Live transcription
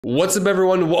What's up,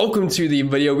 everyone? Welcome to the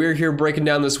video. We're here breaking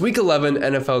down this Week 11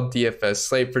 NFL DFS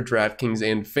slate for DraftKings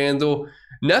and FanDuel.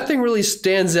 Nothing really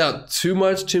stands out too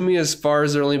much to me as far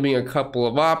as there only being a couple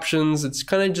of options. It's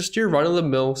kind of just your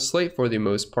run-of-the-mill slate for the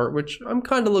most part, which I'm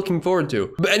kind of looking forward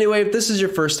to. But anyway, if this is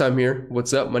your first time here,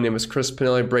 what's up? My name is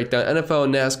Pennell. I break down NFL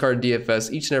and NASCAR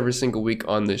DFS each and every single week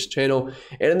on this channel.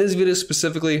 And in this video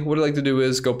specifically, what I like to do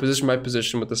is go position by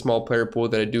position with a small player pool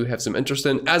that I do have some interest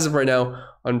in as of right now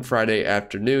on Friday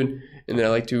afternoon. And then I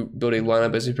like to build a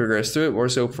lineup as we progress through it, more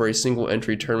so for a single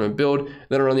entry tournament build.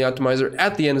 Then I run the optimizer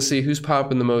at the end to see who's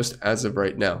popping the most as of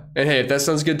right now. And hey, if that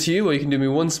sounds good to you, well, you can do me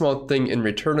one small thing in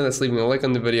return, and that's leaving a like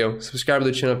on the video, subscribe to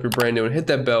the channel if you're brand new, and hit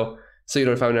that bell so you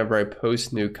don't notified whenever I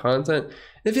post new content. And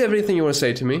if you have anything you want to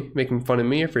say to me, making fun of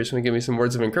me, or if you just want to give me some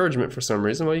words of encouragement for some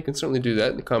reason, well, you can certainly do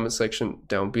that in the comment section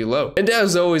down below. And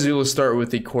as always, we will start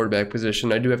with the quarterback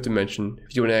position. I do have to mention,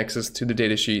 if you want access to the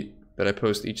data sheet that I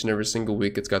post each and every single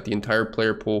week, it's got the entire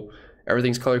player pool.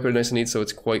 Everything's color-coded nice and neat, so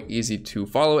it's quite easy to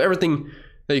follow. Everything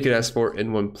that you could ask for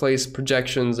in one place.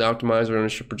 Projections, optimizer,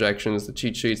 ownership projections, the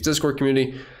cheat sheets, Discord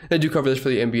community. I do cover this for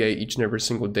the NBA each and every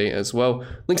single day as well.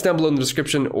 Links down below in the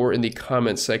description or in the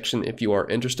comment section if you are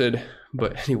interested.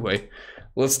 But anyway,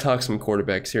 let's talk some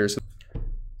quarterbacks here.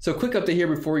 So quick update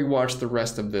here before we watch the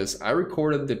rest of this. I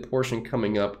recorded the portion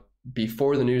coming up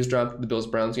before the news dropped that the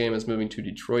Bills-Browns game is moving to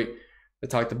Detroit. I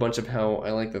talked a bunch of how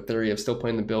I like the theory of still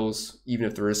playing the Bills, even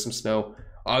if there is some snow.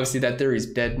 Obviously, that theory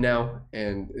is dead now,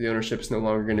 and the ownership is no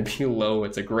longer going to be low.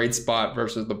 It's a great spot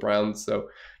versus the Browns. So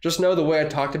just know the way I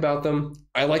talked about them,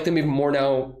 I like them even more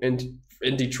now in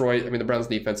Detroit. I mean, the Browns'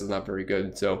 defense is not very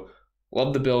good. So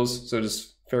love the Bills. So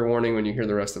just fair warning when you hear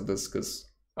the rest of this, because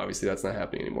obviously that's not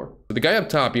happening anymore. But the guy up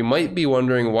top, you might be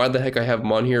wondering why the heck I have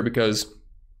him on here, because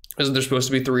isn't there supposed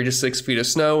to be 3 to 6 feet of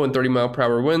snow and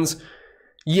 30-mile-per-hour winds?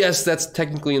 Yes, that's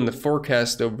technically in the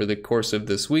forecast over the course of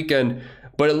this weekend,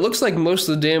 but it looks like most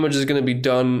of the damage is going to be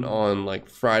done on like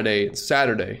Friday and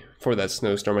Saturday for that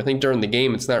snowstorm. I think during the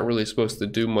game, it's not really supposed to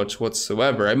do much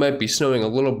whatsoever. It might be snowing a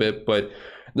little bit, but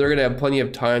they're going to have plenty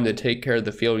of time to take care of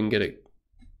the field and get it,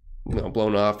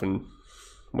 blown off and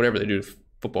whatever they do to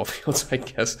football fields, I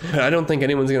guess. I don't think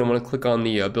anyone's going to want to click on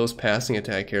the Bills passing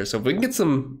attack here. So if we can get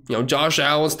some, Josh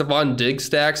Allen, Stephon Diggs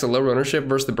stacks, a lower ownership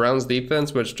versus the Browns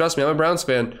defense, which trust me, I'm a Browns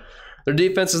fan. Their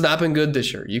defense has not been good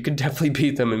this year. You could definitely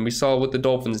beat them. And we saw what the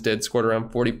Dolphins did, scored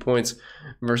around 40 points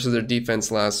versus their defense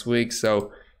last week.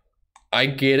 So I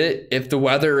get it. If the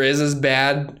weather is as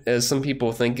bad as some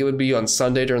people think it would be on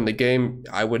Sunday during the game,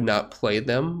 I would not play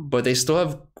them. But they still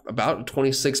have about a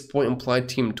 26-point implied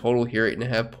team total here,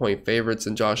 8.5-point favorites,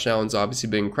 and Josh Allen's obviously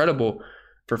been incredible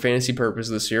for fantasy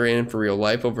purposes this year and for real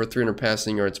life, over 300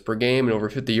 passing yards per game and over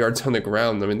 50 yards on the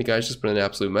ground. I mean, the guy's just been an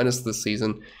absolute menace this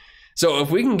season. So if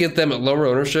we can get them at lower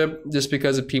ownership just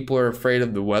because if people are afraid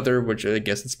of the weather, which I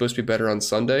guess it's supposed to be better on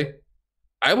Sunday,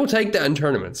 I will take that in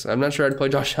tournaments. I'm not sure I'd play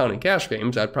Josh Allen in cash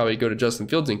games. I'd probably go to Justin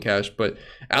Fields in cash, but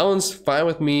Allen's fine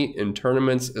with me in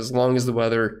tournaments as long as the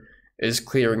weather is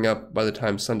clearing up by the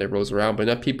time Sunday rolls around. But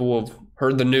enough people will have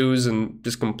heard the news and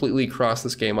just completely cross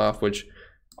this game off, which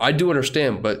I do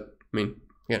understand. But, I mean,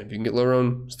 yeah, if you can get lower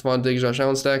on Stephon Diggs, Josh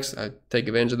Allen stacks, I take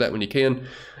advantage of that when you can.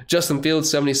 Justin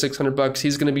Fields, $7,600.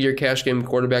 He's going to be your cash game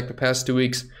quarterback the past 2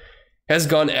 weeks. Has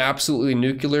gone absolutely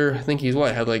nuclear. I think he's,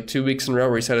 had like 2 weeks in a row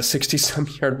where he's had a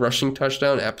 60-some-yard rushing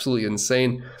touchdown. Absolutely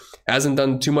insane. Hasn't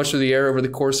done too much of the air over the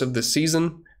course of the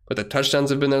season, but the touchdowns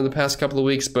have been there the past couple of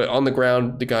weeks. But on the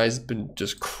ground, the guy's been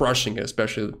just crushing it,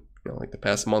 especially like the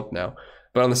past month now.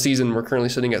 But on the season, we're currently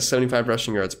sitting at 75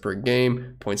 rushing yards per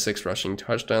game, 0.6 rushing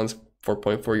touchdowns,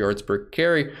 4.4 yards per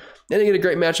carry. And you get a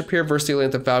great matchup here versus the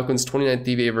Atlanta Falcons, 29th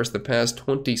DVA versus the pass,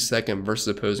 22nd versus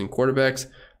opposing quarterbacks,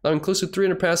 allowing close to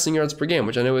 300 passing yards per game,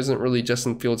 which I know isn't really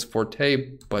Justin Fields'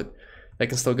 forte, but that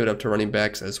can still go up to running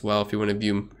backs as well if you want to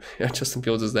view Justin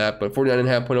Fields as that. But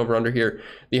 49.5-point over-under here,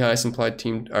 the highest implied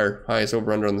team, or highest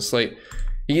over-under on the slate.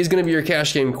 He is going to be your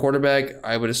cash game quarterback.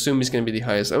 I would assume he's going to be the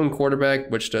highest owned quarterback,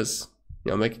 which does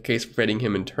make a case for fading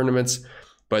him in tournaments.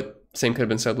 But same could have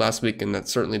been said last week, and that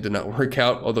certainly did not work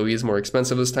out, although he is more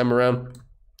expensive this time around.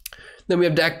 Then we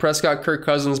have Dak Prescott, Kirk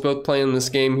Cousins both playing this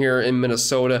game here in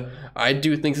Minnesota. I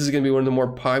do think this is going to be one of the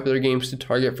more popular games to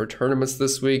target for tournaments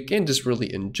this week, and just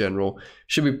really in general.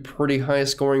 Should be pretty high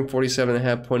scoring,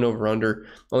 47.5-point over-under,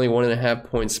 only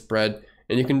 1.5-point spread.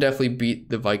 And you can definitely beat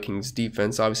the Vikings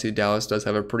defense. Obviously, Dallas does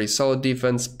have a pretty solid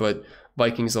defense, but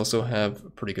Vikings also have a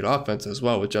pretty good offense as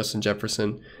well with Justin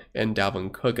Jefferson and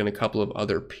Dalvin Cook and a couple of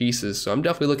other pieces. So I'm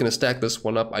definitely looking to stack this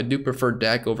one up. I do prefer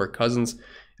Dak over Cousins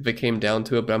if it came down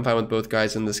to it, but I'm fine with both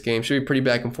guys in this game. Should be pretty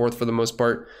back and forth for the most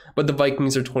part, but the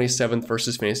Vikings are 27th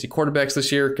versus fantasy quarterbacks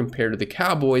this year compared to the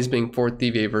Cowboys being 4th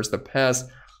DVA versus the pass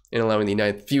and allowing the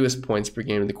 9th fewest points per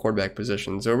game in the quarterback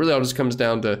position. So it really all just comes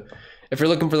down to, if you're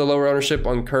looking for the lower ownership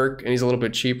on Kirk and he's a little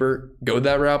bit cheaper, go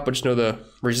that route, but just know the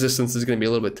resistance is going to be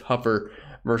a little bit tougher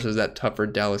versus that tougher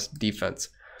Dallas defense.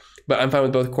 But I'm fine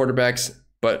with both quarterbacks,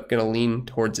 but going to lean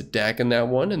towards Dak in that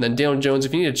one. And then Daniel Jones,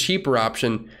 if you need a cheaper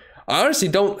option, I honestly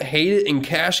don't hate it in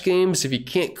cash games if you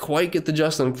can't quite get the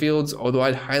Justin Fields, although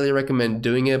I'd highly recommend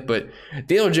doing it. But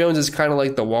Daniel Jones is kind of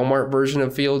like the Walmart version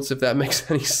of Fields, if that makes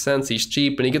any sense. He's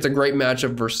cheap, and he gets a great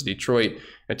matchup versus Detroit,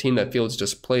 a team that Fields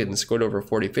just played and scored over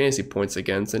 40 fantasy points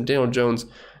against. And Daniel Jones,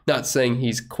 not saying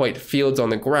he's quite Fields on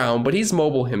the ground, but he's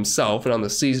mobile himself. And on the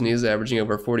season, he's averaging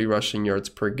over 40 rushing yards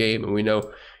per game. And we know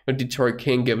Detroit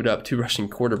can give it up to rushing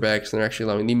quarterbacks, and they're actually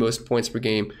allowing the most points per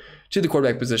game to the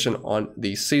quarterback position on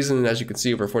the season. And as you can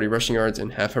see, over 40 rushing yards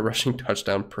and half a rushing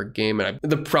touchdown per game. And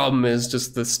the problem is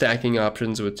just the stacking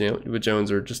options with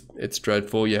Jones are just, it's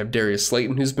dreadful. You have Darius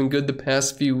Slayton, who's been good the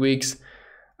past few weeks,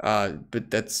 but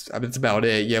that's about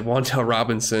it. You have Wan'Dale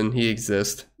Robinson, he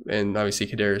exists, and obviously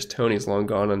Kadarius Toney's long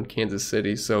gone on Kansas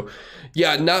City. So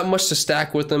yeah, not much to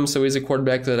stack with him. So he's a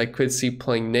quarterback that I could see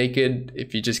playing naked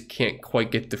if you just can't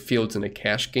quite get the Fields in a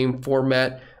cash game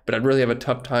format. But I'd really have a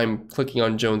tough time clicking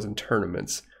on Jones in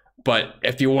tournaments. But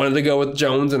if you wanted to go with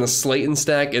Jones in a Slayton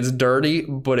stack, it's dirty,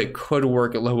 but it could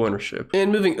work at low ownership.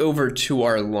 And moving over to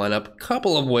our lineup, a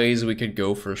couple of ways we could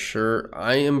go for sure.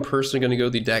 I am personally going to go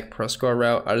the Dak Prescott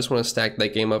route. I just want to stack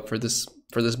that game up for this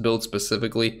build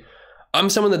specifically.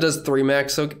 I'm someone that does 3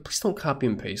 max, so please don't copy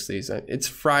and paste these. It's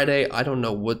Friday. I don't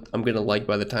know what I'm going to like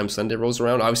by the time Sunday rolls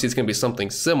around. Obviously, it's going to be something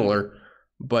similar,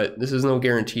 but this is no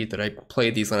guarantee that I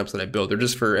play these lineups that I build. They're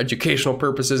just for educational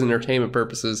purposes and entertainment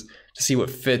purposes to see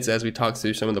what fits as we talk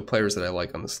through some of the players that I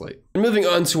like on the slate. And moving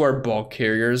on to our ball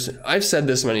carriers, I've said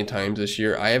this many times this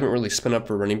year. I haven't really spent up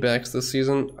for running backs this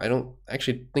season. I don't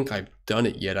actually think I've done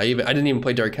it yet. I didn't even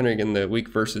play Derrick Henry in the week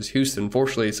versus Houston.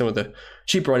 Fortunately, some of the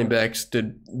cheaper running backs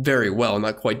did very well,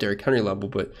 not quite Derrick Henry level,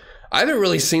 but I haven't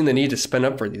really seen the need to spend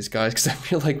up for these guys because I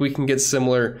feel like we can get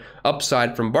similar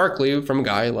upside from Barkley from a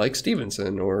guy like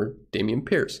Stevenson or Dameon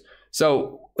Pierce.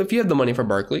 So if you have the money for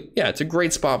Barkley, yeah, it's a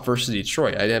great spot versus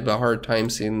Detroit. I'd have a hard time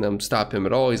seeing them stop him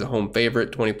at all. He's a home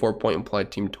favorite, 24-point implied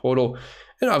team total,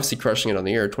 and obviously crushing it on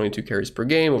the air, 22 carries per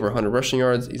game, over 100 rushing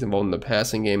yards. He's involved in the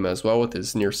passing game as well with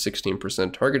his near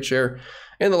 16% target share.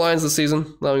 And the Lions this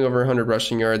season, allowing over 100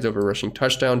 rushing yards, over a rushing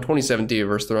touchdown, 27 DVA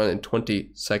versus the run, and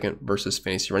 22nd versus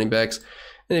fantasy running backs.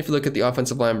 And if you look at the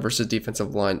offensive line versus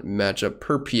defensive line matchup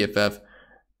per PFF,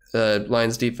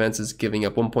 Lions defense is giving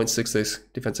up 1.66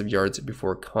 defensive yards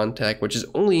before contact, which is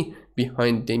only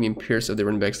behind Dameon Pierce of the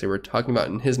running backs they were talking about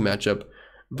in his matchup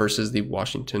versus the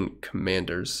Washington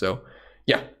Commanders. So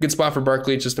yeah, good spot for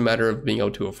Barkley. It's just a matter of being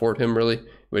able to afford him, really,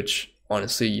 which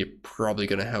honestly, you're probably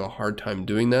going to have a hard time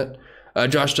doing that.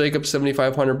 Josh Jacobs,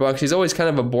 $7,500. He's always kind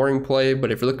of a boring play,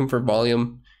 but if you're looking for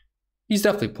volume, he's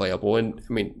definitely playable. And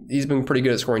I mean, he's been pretty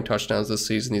good at scoring touchdowns this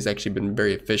season. He's actually been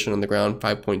very efficient on the ground,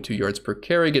 5.2 yards per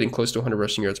carry, getting close to 100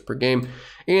 rushing yards per game.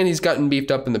 And he's gotten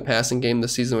beefed up in the passing game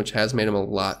this season, which has made him a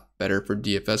lot better for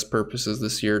DFS purposes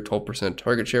this year. 12%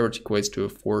 target share, which equates to a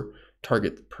 4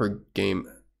 target per game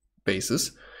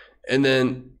basis. And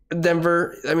then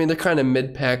Denver, I mean, they're kind of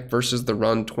mid-pack versus the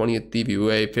run, 20th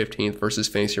DVOA, 15th versus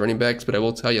fantasy running backs. But I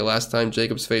will tell you, last time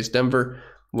Jacobs faced Denver,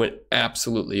 went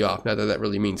absolutely off. Not that that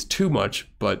really means too much,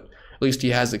 but at least he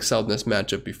has excelled in this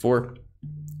matchup before.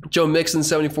 Joe Mixon,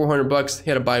 $7,400. He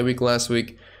had a bye week last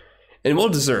week, and well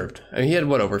deserved. I mean, he had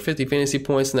over 50 fantasy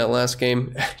points in that last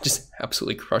game. Just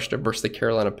absolutely crushed it versus the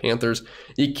Carolina Panthers.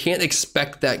 You can't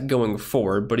expect that going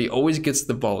forward, but he always gets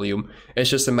the volume.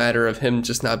 It's just a matter of him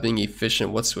just not being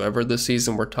efficient whatsoever this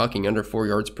season. We're talking under 4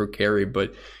 yards per carry,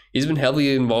 but he's been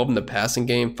heavily involved in the passing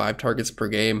game, 5 targets per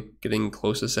game, getting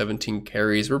close to 17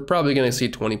 carries. We're probably going to see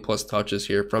 20-plus touches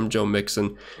here from Joe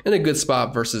Mixon in a good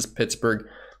spot versus Pittsburgh.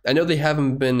 I know they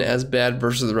haven't been as bad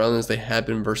versus the run as they have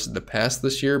been versus the pass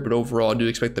this year, but overall, I do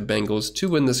expect the Bengals to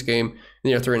win this game.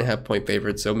 And they're 3.5-point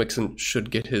favorites, so Mixon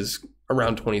should get his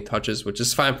around 20 touches, which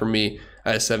is fine for me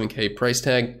at a $7K price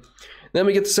tag. Then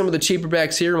we get to some of the cheaper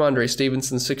backs here. Ramondre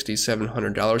Stevenson,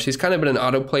 $6,700. He's kind of been an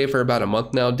auto play for about a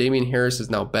month now. Damian Harris is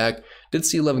now back. Did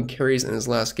see 11 carries in his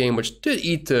last game, which did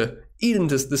eat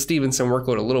into the Stevenson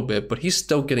workload a little bit, but he's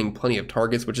still getting plenty of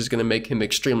targets, which is going to make him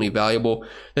extremely valuable.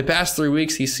 The past 3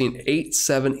 weeks, he's seen 8,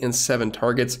 7, and 7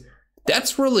 targets.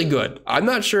 That's really good. I'm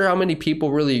not sure how many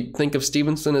people really think of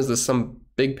Stevenson as some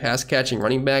big pass catching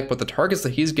running back, but the targets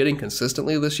that he's getting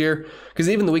consistently this year, because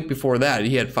even the week before that,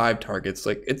 he had 5 targets.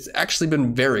 Like, it's actually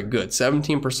been very good.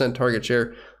 17% target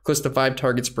share, close to 5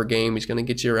 targets per game. He's going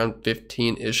to get you around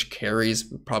 15-ish carries.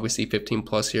 We'll probably see 15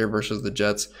 plus here versus the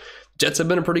Jets. Jets have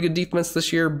been a pretty good defense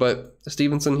this year, but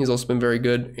Stevenson, he's also been very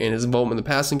good, and his involvement in the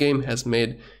passing game has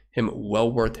made him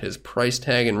well worth his price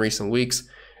tag in recent weeks.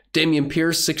 Dameon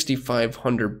Pierce,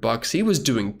 $6,500. He was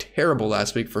doing terrible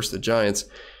last week versus the Giants.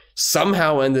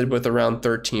 Somehow ended with around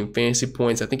 13 fantasy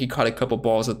points. I think he caught a couple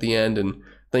balls at the end, and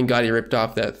thank God he ripped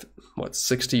off that,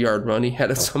 60-yard run he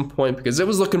had at some point, because it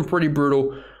was looking pretty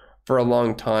brutal for a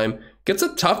long time. Gets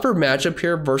a tougher matchup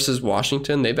here versus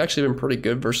Washington. They've actually been pretty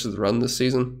good versus the run this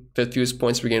season. 5th fewest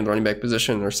points per game in the running back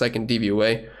position in their 2nd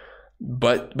DVOA.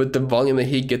 But with the volume that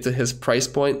he gets at his price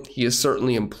point, he is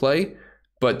certainly in play.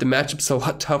 But the matchup's a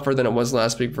lot tougher than it was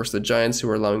last week versus the Giants, who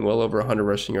are allowing well over 100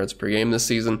 rushing yards per game this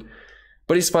season.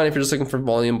 But he's fine if you're just looking for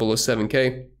volume below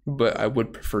 7K. But I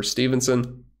would prefer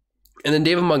Stevenson. And then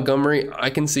David Montgomery,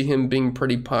 I can see him being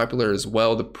pretty popular as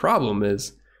well. The problem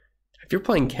is, if you're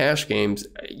playing cash games,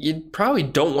 you probably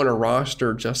don't want to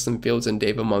roster Justin Fields and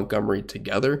David Montgomery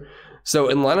together. So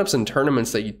in lineups and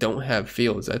tournaments that you don't have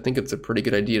Fields, I think it's a pretty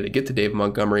good idea to get to David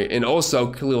Montgomery. And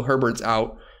also, Khalil Herbert's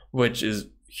out, which is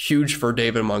huge for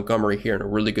David Montgomery here in a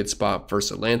really good spot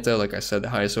versus Atlanta. Like I said, the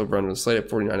highest over on the slate at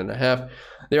 49.5.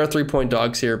 They are 3-point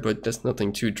dogs here, but that's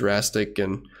nothing too drastic.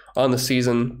 And on the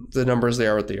season, the numbers, they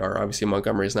are what they are. Obviously,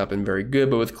 Montgomery has not been very good,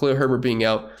 but with Khalil Herbert being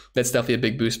out, that's definitely a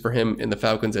big boost for him. And the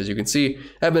Falcons, as you can see,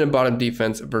 have been a bottom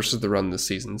defense versus the run this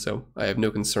season. So I have no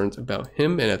concerns about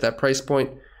him. And at that price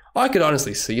point, I could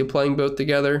honestly see you playing both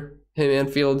together, him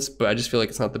and Fields, but I just feel like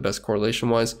it's not the best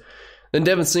correlation-wise. Then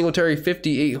Devin Singletary,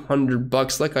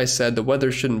 $5,800. Like I said, the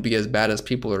weather shouldn't be as bad as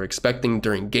people are expecting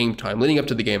during game time. Leading up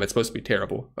to the game, it's supposed to be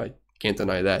terrible. I can't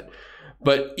deny that.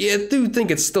 But yeah, I do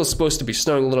think it's still supposed to be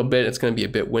snowing a little bit. It's going to be a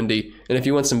bit windy. And if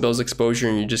you want some Bills exposure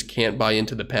and you just can't buy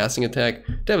into the passing attack,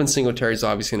 Devin Singletary is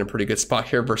obviously in a pretty good spot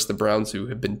here versus the Browns, who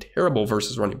have been terrible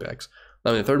versus running backs.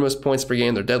 I mean, 3rd most points per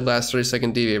game. They're dead last,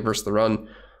 32nd DVA versus the run.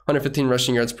 115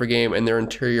 rushing yards per game, and their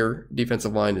interior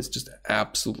defensive line is just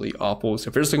absolutely awful. So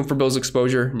if you're just looking for Bills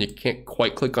exposure and you can't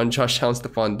quite click on Josh Allen,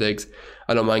 Stephon Diggs,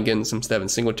 I don't mind getting some Devin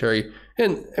Singletary.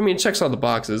 And, I mean, it checks all the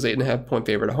boxes. 8.5-point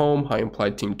favorite at home, high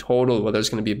implied team total. The weather's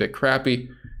going to be a bit crappy.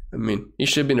 I mean, he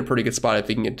should be in a pretty good spot if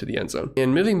he can get to the end zone.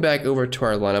 And moving back over to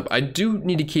our lineup, I do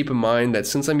need to keep in mind that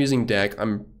since I'm using Dak,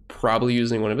 I'm probably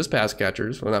using one of his pass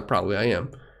catchers. Well, not probably, I am.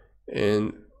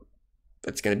 And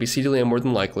that's going to be CeeDee Lamb more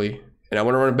than likely. And I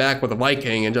want to run it back with a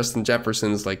Viking, and Justin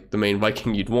Jefferson's like the main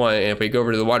Viking you'd want. And if we go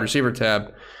over to the wide receiver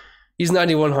tab, he's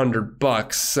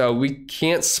 $9,100. So we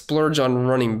can't splurge on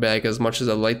running back as much as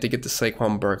I'd like to get to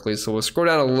Saquon Barkley. So we'll scroll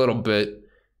down a little bit.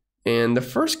 And the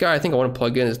first guy I think I want to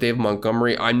plug in is David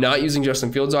Montgomery. I'm not using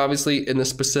Justin Fields, obviously, in this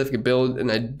specific build.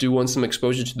 And I do want some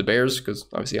exposure to the Bears because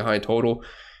obviously a high total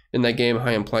in that game,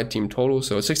 high implied team total.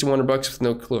 So $6,100 with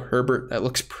no Khalil Herbert. That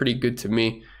looks pretty good to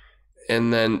me.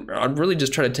 And then I'd really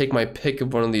just try to take my pick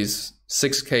of one of these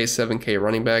 6K, 7K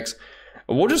running backs.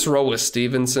 We'll just roll with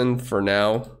Stevenson for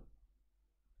now.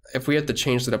 If we have to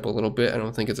change it up a little bit, I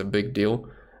don't think it's a big deal.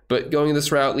 But going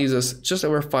this route leaves us just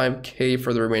over 5K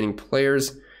for the remaining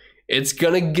players. It's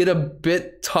going to get a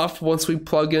bit tough once we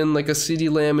plug in like a CeeDee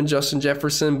Lamb and Justin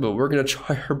Jefferson, but we're going to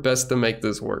try our best to make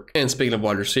this work. And speaking of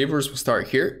wide receivers, we'll start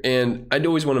here. And I do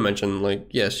always want to mention, like,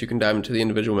 yes, you can dive into the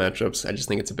individual matchups. I just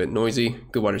think it's a bit noisy.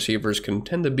 Good wide receivers can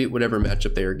tend to beat whatever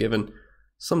matchup they are given.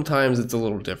 Sometimes it's a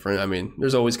little different. I mean,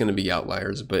 there's always going to be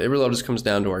outliers, but it really all just comes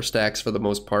down to our stacks for the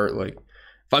most part. Like,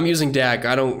 if I'm using Dak,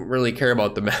 I don't really care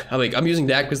about the like, I'm using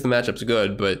Dak because the matchup's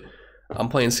good, but I'm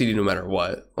playing CeeDee no matter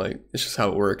what. Like, it's just how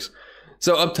it works.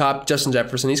 So up top, Justin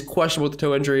Jefferson, he's questionable with the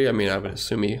toe injury. I mean, I would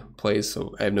assume he plays,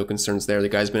 so I have no concerns there. The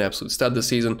guy's been an absolute stud this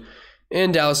season.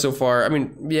 And Dallas so far, I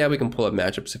mean, yeah, we can pull up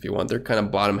matchups if you want. They're kind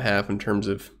of bottom half in terms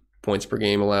of points per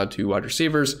game allowed to wide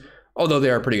receivers, although they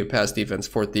are a pretty good pass defense,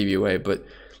 4th DVOA. But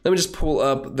let me just pull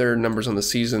up their numbers on the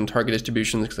season, target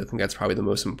distributions, because I think that's probably the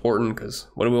most important, because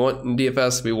what do we want in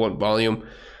DFS? We want volume.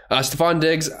 Stephon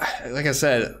Diggs, like I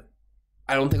said,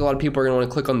 I don't think a lot of people are going to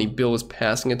want to click on the Bills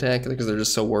passing attack because they're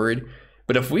just so worried.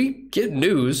 But if we get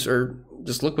news or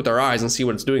just look with our eyes and see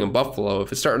what it's doing in Buffalo,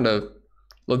 if it's starting to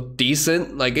look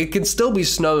decent, like it can still be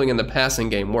snowing and the passing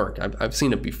game work. I've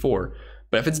seen it before.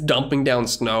 But if it's dumping down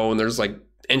snow and there's like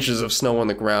inches of snow on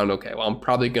the ground, okay, well, I'm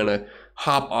probably going to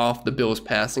hop off the Bills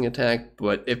passing attack.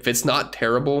 But if it's not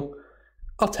terrible,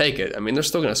 I'll take it. I mean, they're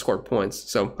still going to score points.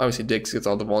 So obviously Diggs gets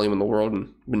all the volume in the world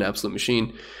and been an absolute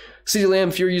machine. CeeDee Lamb,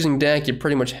 if you're using Dak, you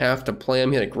pretty much have to play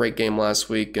him. He had a great game last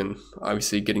week, and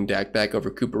obviously getting Dak back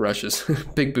over Cooper Rush is a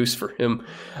big boost for him.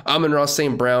 Amon-Ra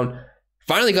St. Brown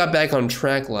finally got back on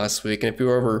track last week, and if you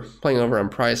were playing over on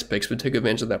Prize Picks, we took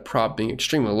advantage of that prop being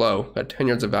extremely low. Got 10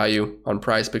 yards of value on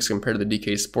Prize Picks compared to the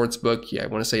DK Sportsbook. Yeah, I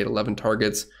want to say he had 11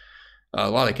 targets, a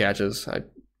lot of catches.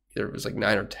 There was like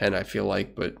 9 or 10, I feel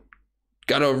like, but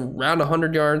got around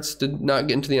 100 yards. Did not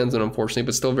get into the end zone, unfortunately,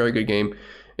 but still a very good game.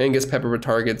 And gets peppered with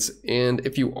targets. And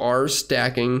if you are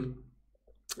stacking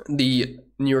the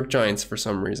New York Giants for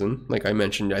some reason, like I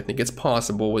mentioned, I think it's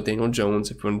possible with Daniel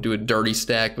Jones. If you want to do a dirty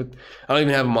stack with, I don't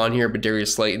even have him on here, but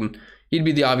Darius Slayton, he'd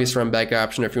be the obvious run back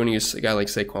option. If you want to use a guy like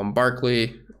Saquon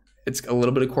Barkley, it's a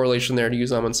little bit of correlation there to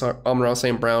use Amon-Ra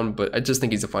St. Brown, but I just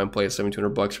think he's a fine play at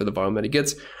 $7,200 for the volume that he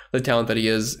gets, the talent that he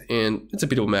is, and it's a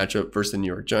beatable matchup versus the New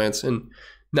York Giants. And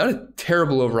not a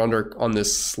terrible over-under on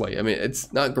this slate. I mean,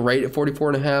 it's not great at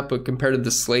 44.5, but compared to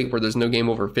the slate where there's no game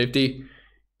over 50,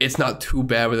 it's not too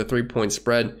bad with a 3-point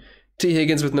spread. T.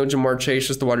 Higgins with no Jamar Chase,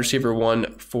 just the wide receiver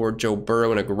one for Joe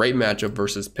Burrow, and a great matchup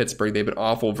versus Pittsburgh. They've been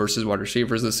awful versus wide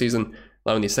receivers this season,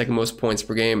 allowing the second most points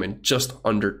per game and just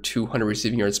under 200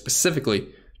 receiving yards specifically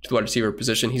to the wide receiver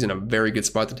position. He's in a very good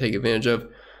spot to take advantage of.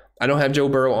 I don't have Joe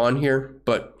Burrow on here,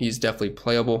 but he's definitely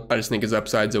playable. I just think his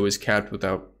upside's always capped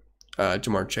without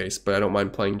Jamar Chase, but I don't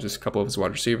mind playing just a couple of his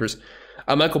wide receivers.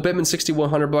 Michael Pittman,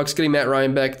 $6,100. Getting Matt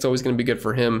Ryan back, it's always going to be good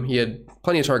for him. He had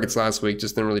plenty of targets last week,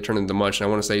 just didn't really turn into much. And I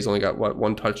want to say he's only got,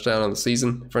 one touchdown on the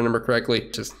season, if I remember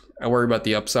correctly. Just, I worry about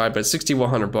the upside, but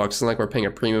 $6,100. It's not like we're paying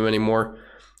a premium anymore.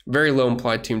 Very low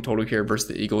implied team total here versus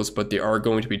the Eagles, but they are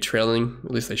going to be trailing.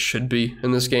 At least they should be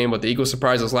in this game. But the Eagles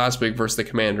surprised us last week versus the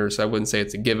Commanders, so I wouldn't say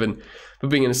it's a given. But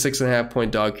being in a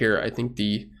 6.5-point dog here, I think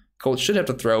the Colts should have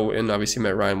to throw, and obviously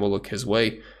Matt Ryan will look his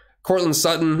way. Cortland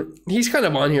Sutton, he's kind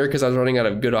of on here because I was running out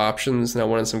of good options, and I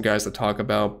wanted some guys to talk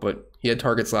about, but he had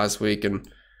targets last week, and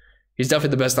he's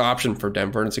definitely the best option for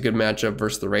Denver, and it's a good matchup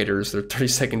versus the Raiders. They're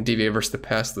 32nd DVA versus the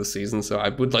pass this season, so I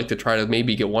would like to try to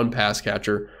maybe get one pass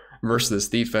catcher versus this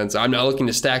defense. I'm not looking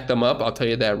to stack them up, I'll tell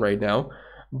you that right now,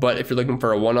 but if you're looking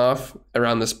for a one-off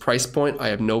around this price point, I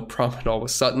have no problem at all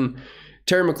with Sutton.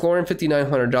 Terry McLaurin,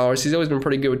 $5,900. He's always been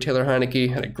pretty good with Taylor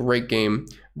Heineke. Had a great game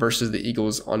versus the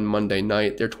Eagles on Monday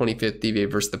night. They're 25th DVA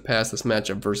versus the pass. This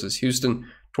matchup versus Houston,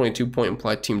 22-point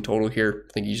implied team total here.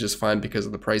 I think he's just fine because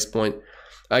of the price point.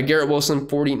 Garrett Wilson,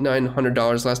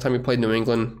 $4,900. Last time he played New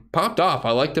England, popped off.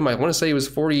 I liked him. I want to say he was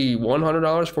 $4,100,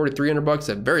 $4,300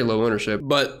 at very low ownership.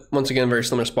 But once again, very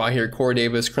similar spot here. Corey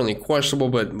Davis, currently questionable,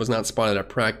 but was not spotted at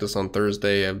practice on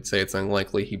Thursday. I would say it's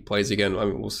unlikely he plays again. I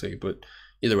mean, we'll see, but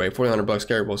either way, $4,100.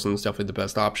 Garrett Wilson is definitely the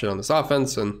best option on this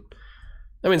offense. And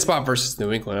I mean, spot versus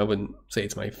New England, I wouldn't say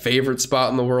it's my favorite spot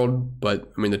in the world,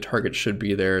 but I mean, the target should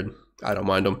be there, and I don't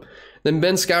mind him. Then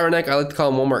Ben Skowronek, I like to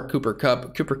call him Walmart Cooper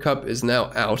Kupp. Cooper Kupp is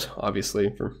now out, obviously,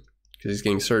 because he's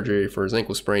getting surgery for his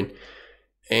ankle sprain.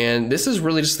 And this is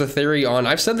really just the theory on,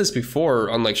 I've said this before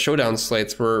on like showdown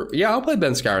slates where, yeah, I'll play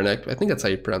Ben Skowronek. I think that's how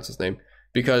you pronounce his name.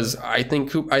 Because I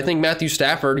think Matthew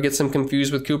Stafford gets him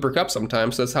confused with Cooper Kupp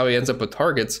sometimes. So that's how he ends up with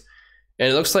targets. And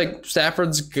it looks like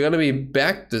Stafford's going to be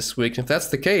back this week. And if that's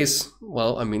the case,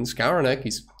 well, I mean, Skowronek,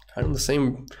 he's kind of the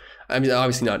same. I mean,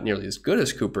 obviously not nearly as good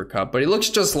as Cooper Kupp, but he looks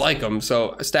just like him.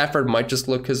 So Stafford might just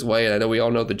look his way. And I know we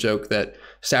all know the joke that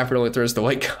Stafford only throws the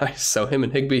white guys. So him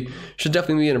and Higbee should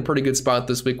definitely be in a pretty good spot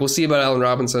this week. We'll see about Allen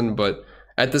Robinson, but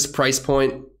at this price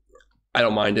point, I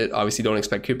don't mind it. Obviously, don't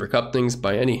expect Cooper Kupp things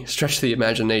by any stretch of the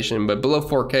imagination, but below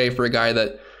 4K for a guy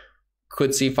that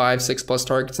could see 5-6 plus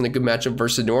targets in a good matchup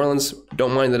versus New Orleans,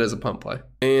 don't mind that as a pump play.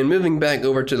 And moving back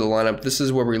over to the lineup, this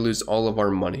is where we lose all of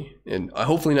our money. And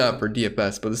hopefully not for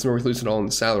DFS, but this is where we lose it all in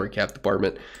the salary cap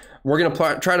department. We're going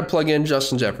to try to plug in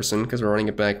Justin Jefferson because we're running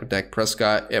it back with Dak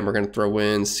Prescott, and we're going to throw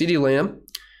in CeeDee Lamb.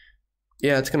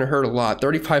 Yeah, it's going to hurt a lot.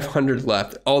 $3,500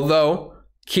 left. Although,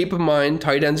 keep in mind,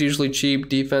 tight end's usually cheap,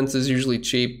 defense is usually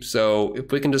cheap. So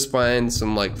if we can just find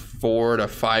some like 4 to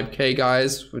 5K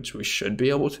guys, which we should be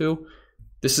able to,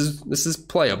 this is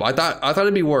playable. I thought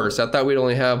it'd be worse. I thought we'd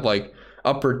only have like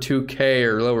upper 2K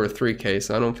or lower 3K,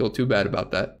 so I don't feel too bad about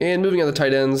that. And moving on to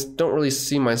tight ends, don't really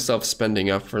see myself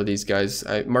spending up for these guys.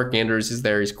 Mark Andrews is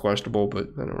there. He's questionable, but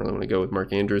I don't really want to go with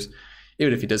Mark Andrews,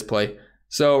 even if he does play.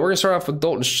 So we're going to start off with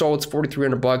Dalton Schultz,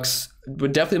 $4,300.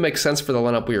 Would definitely make sense for the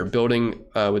lineup we are building.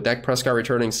 With Dak Prescott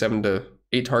returning 7 to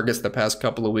 8 targets the past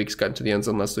couple of weeks, got into the end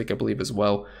zone last week, I believe, as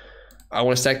well. I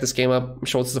want to stack this game up.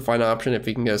 Schultz is a fine option if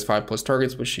he can get us 5 plus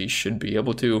targets, which he should be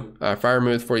able to.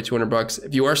 Freiermuth, $4,200.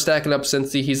 If you are stacking up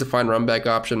Cincy, he's a fine run back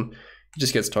option. He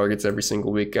just gets targets every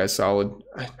single week. Guy's solid.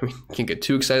 I mean, can't get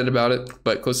too excited about it,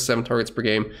 but close to 7 targets per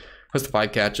game. plus the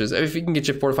 5 catches. If you can get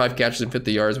you 4 to 5 catches and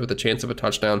 50 yards with a chance of a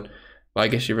touchdown, well, I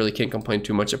guess you really can't complain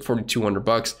too much at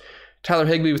 $4,200. Tyler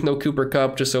Higbee with no Cooper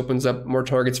Kupp just opens up more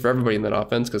targets for everybody in that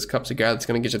offense because Kupp's a guy that's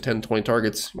going to get you 10, 20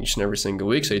 targets each and every single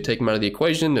week. So you take him out of the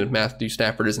equation, and if Matthew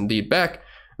Stafford is indeed back,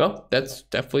 well, that's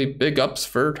definitely big ups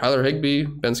for Tyler Higbee,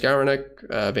 Ben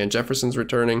Skowronek, Van Jefferson's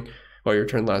returning. Well, he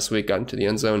returned last week, got into the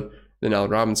end zone. Then Allen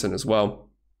Robinson as well.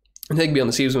 And Higbee on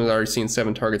the season was already seeing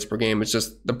 7 targets per game. It's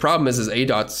just the problem is his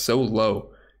ADOT's so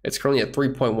low. It's currently at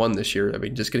 3.1 this year. I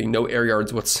mean, just getting no air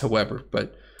yards whatsoever.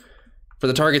 But for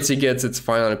the targets he gets, it's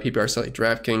fine on a PPR site like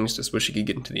DraftKings. Just wish he could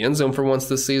get into the end zone for once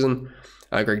this season.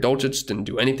 Greg Dulcich didn't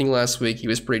do anything last week. He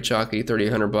was pretty chalky,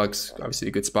 $3,800. Obviously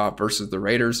a good spot versus the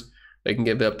Raiders. They can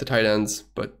give it up to tight ends,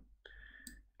 but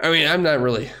I mean, I'm not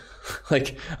really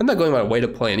I'm not going my way to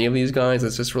play any of these guys.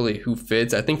 It's just really who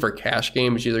fits. I think for cash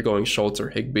game, it's either going Schultz or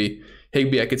Higbee.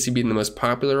 Higbee I could see being the most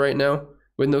popular right now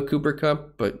with no Cooper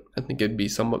Kupp, but I think it'd be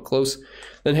somewhat close.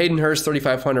 Then Hayden Hurst,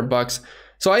 $3,500.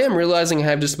 So I am realizing I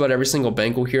have just about every single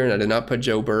Bengal here, and I did not put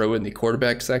Joe Burrow in the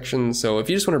quarterback section. So if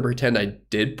you just want to pretend I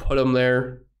did put him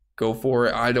there, go for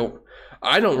it. I don't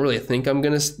really think I'm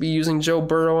going to be using Joe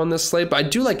Burrow on this slate, but I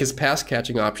do like his pass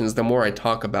catching options the more I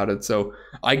talk about it. So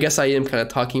I guess I am kind of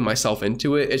talking myself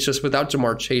into it. It's just without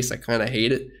Jamar Chase, I kind of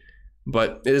hate it,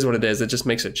 but it is what it is. It just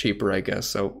makes it cheaper, I guess.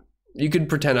 So you could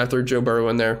pretend I threw Joe Burrow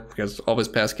in there because all of his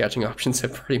pass catching options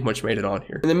have pretty much made it on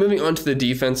here. And then moving on to the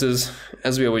defenses,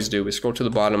 as we always do, we scroll to the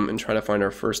bottom and try to find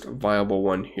our first viable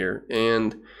one here.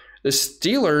 And the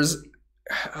Steelers,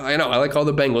 I know I like all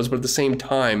the Bengals, but at the same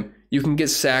time, you can get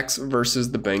sacks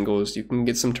versus the Bengals. You can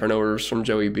get some turnovers from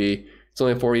Joey B. It's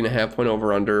only a 40.5 point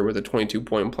over-under with a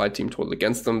 22-point implied team total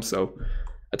against them. So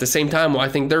at the same time, while I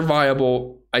think they're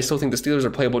viable, I still think the Steelers are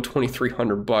playable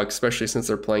 $2,300, especially since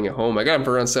they're playing at home. I got them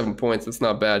for around 7 points. That's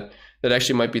not bad. That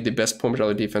actually might be the best point per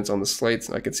dollar defense on the slate,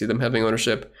 so I could see them having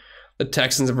ownership. The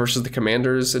Texans versus the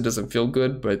Commanders, it doesn't feel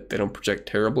good, but they don't project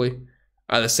terribly.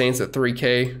 The Saints at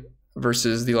 3K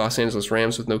versus the Los Angeles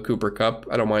Rams with no Cooper Kupp.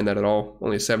 I don't mind that at all.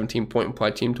 Only a 17-point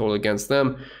implied team total against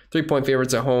them. 3-point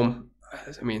favorites at home.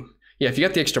 I mean, yeah, if you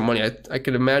got the extra money, I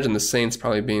could imagine the Saints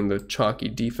probably being the chalky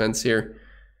defense here.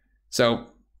 So,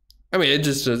 I mean, it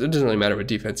doesn't really matter what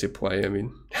defense you play. I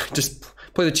mean, just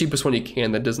play the cheapest one you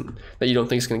can that you don't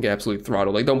think is going to get absolutely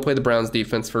throttled. Like, don't play the Browns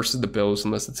defense versus the Bills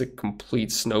unless it's a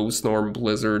complete snowstorm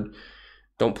blizzard.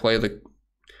 Don't play the...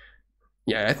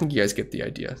 Yeah, I think you guys get the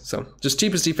idea. So just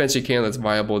cheapest defense you can that's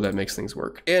viable, that makes things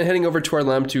work. And heading over to our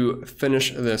lamb to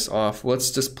finish this off,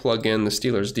 let's just plug in the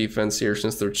Steelers defense here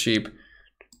since they're cheap.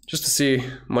 Just to see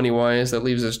money-wise, that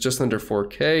leaves us just under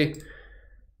 4K.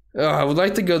 I would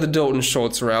like to go the Dalton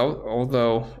Schultz route,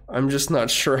 although I'm just not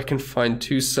sure I can find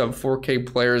 2 sub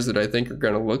 4K players that I think are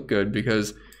going to look good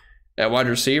because at wide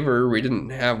receiver, we didn't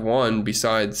have one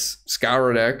besides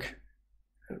Skowronek,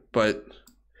 but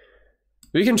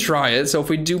we can try it. So if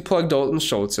we do plug Dalton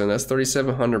Schultz in, that's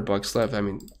 $3,700 left. I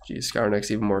mean, geez,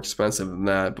 Skowronek's even more expensive than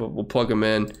that, but we'll plug him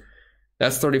in.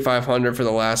 That's $3,500 for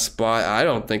the last spot. I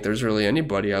don't think there's really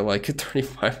anybody I like at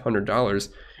 $3,500.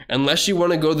 Unless you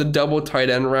want to go the double tight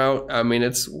end route. I mean,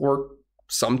 it's worked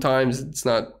sometimes. It's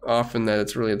not often that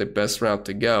it's really the best route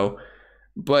to go.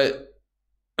 But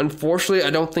unfortunately,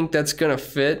 I don't think that's going to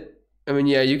fit. I mean,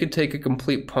 yeah, you could take a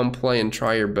complete pump play and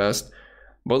try your best.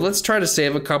 But let's try to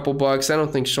save a couple bucks. I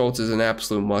don't think Schultz is an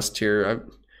absolute must here.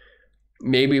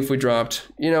 Maybe if we dropped,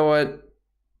 you know what?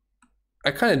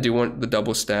 I kind of do want the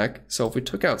double stack. So if we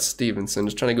took out Stevenson,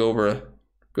 just trying to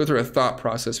go through a thought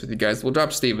process with you guys. We'll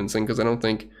drop Stevenson because I don't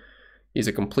think he's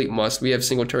a complete must. We have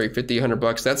Singletary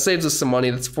 $5,800. That saves us some money.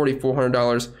 That's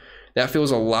 $4,400. That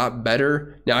feels a lot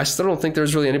better. Now, I still don't think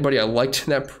there's really anybody I liked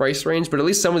in that price range, but at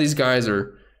least some of these guys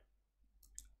are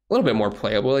a little bit more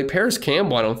playable. Like Paris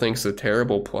Campbell, I don't think is a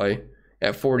terrible play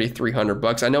at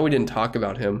 $4,300. I know we didn't talk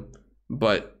about him,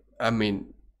 but I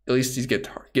mean, at least he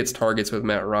gets targets with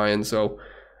Matt Ryan. So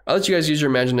I'll let you guys use your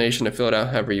imagination to fill it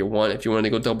out however you want. If you want to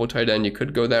go double tight end, you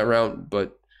could go that route,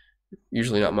 but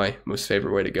usually not my most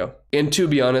favorite way to go. And to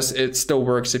be honest, it still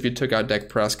works if you took out Dak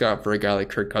Prescott for a guy like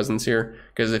Kirk Cousins here,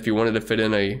 because if you wanted to fit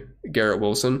in a Garrett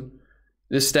Wilson,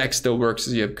 this stack still works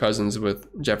as you have Cousins with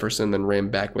Jefferson, then ran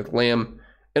back with Lamb,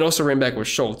 and also ran back with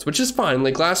Schultz, which is fine.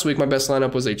 Like last week, my best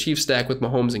lineup was a Chiefs stack with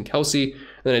Mahomes and Kelsey, and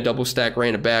then a double stack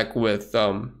ran it back with,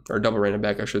 or double ran it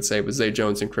back, I should say, with Zay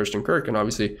Jones and Christian Kirk, and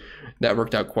obviously that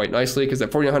worked out quite nicely because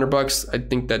at $4,900, I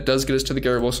think that does get us to the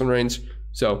Garrett Wilson range,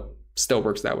 so still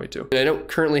works that way too. And I don't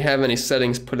currently have any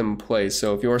settings put in place,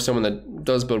 so if you are someone that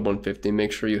does build 150,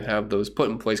 make sure you have those put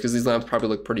in place because these lineups probably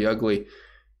look pretty ugly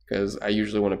because I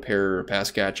usually want to pair a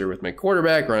pass catcher with my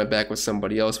quarterback, run it back with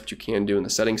somebody else, which you can do in the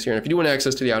settings here. And if you do want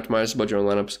access to the optimizers, build your own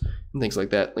lineups and things like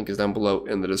that, link is down below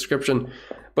in the description.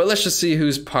 But let's just see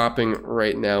who's popping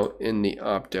right now in the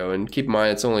Opto. And keep in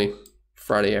mind, it's only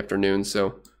Friday afternoon,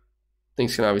 so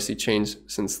things can obviously change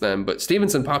since then. But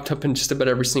Stevenson popped up in just about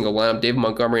every single lineup. David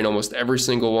Montgomery in almost every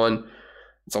single one.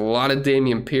 It's a lot of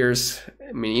Damian Pierce.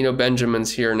 I mean,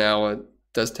 Benjamin's here now. It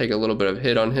does take a little bit of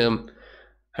hit on him.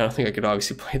 I don't think I could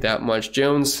obviously play that much.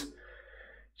 Jones,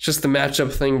 just the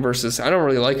matchup thing versus, I don't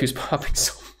really like who's popping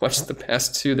so much the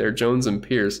past two there, Jones and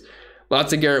Pierce.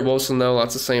 Lots of Garrett Wilson though,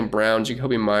 lots of St. Brown,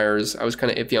 Jacoby Myers. I was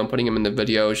kind of iffy on putting him in the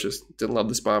video, just didn't love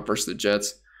the spot versus the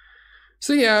Jets.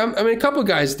 So yeah, I mean, a couple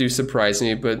guys do surprise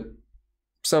me, but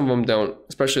some of them don't,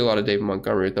 especially a lot of David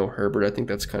Montgomery with no Herbert. I think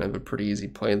that's kind of a pretty easy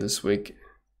play this week.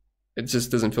 It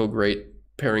just doesn't feel great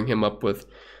pairing him up with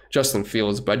Justin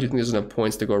Fields, but I do think there's enough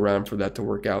points to go around for that to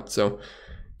work out. So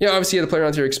yeah, obviously you had to play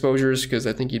around to your exposures because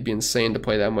I think you'd be insane to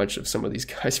play that much of some of these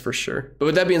guys for sure. But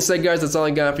with that being said, guys, that's all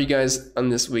I got for you guys on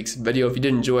this week's video. If you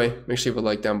did enjoy, make sure you leave a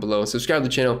like down below. Subscribe to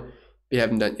the channel if you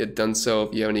haven't yet done so.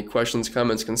 If you have any questions,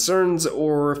 comments, concerns,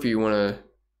 or if you want to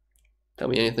tell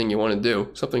me anything you want to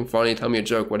do, something funny, tell me a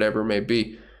joke, whatever it may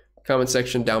be, comment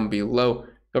section down below.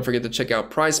 Don't forget to check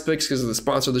out Prize Picks because of the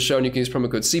sponsor of the show, and you can use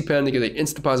promo code CPEN to get an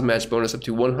instant deposit match bonus up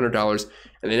to $100,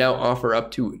 and they now offer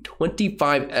up to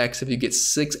 25x if you get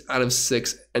 6 out of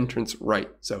 6 entrants right.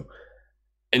 So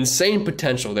insane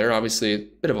potential there. Obviously, a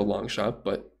bit of a long shot,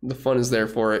 but the fun is there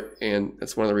for it, and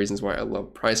that's one of the reasons why I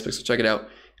love Prize Picks. So check it out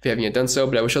if you haven't yet done so.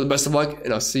 But I wish you all the best of luck,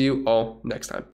 and I'll see you all next time.